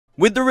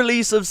With the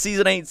release of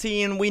Season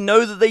 18, we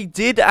know that they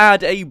did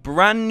add a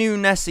brand new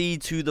Nessie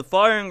to the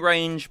firing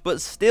range,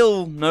 but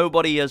still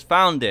nobody has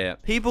found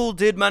it. People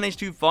did manage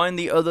to find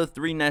the other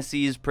 3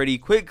 Nessies pretty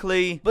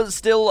quickly, but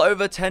still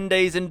over 10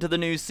 days into the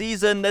new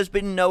season, there's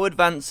been no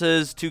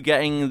advances to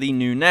getting the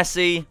new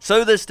Nessie.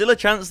 So there's still a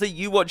chance that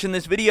you watching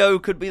this video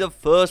could be the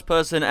first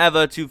person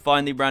ever to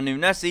find the brand new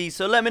Nessie.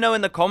 So let me know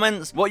in the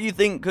comments what you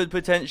think could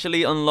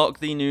potentially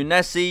unlock the new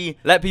Nessie.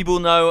 Let people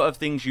know of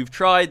things you've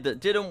tried that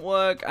didn't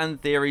work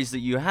and theories that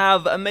you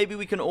have, and maybe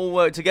we can all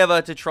work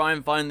together to try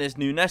and find this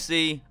new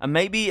Nessie, and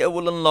maybe it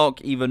will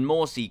unlock even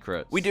more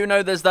secrets. We do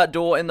know there's that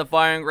door in the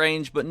firing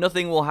range, but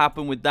nothing will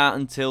happen with that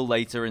until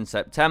later in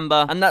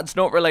September, and that's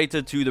not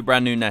related to the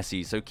brand new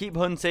Nessie. So keep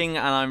hunting,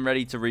 and I'm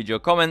ready to read your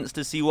comments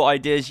to see what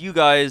ideas you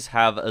guys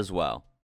have as well.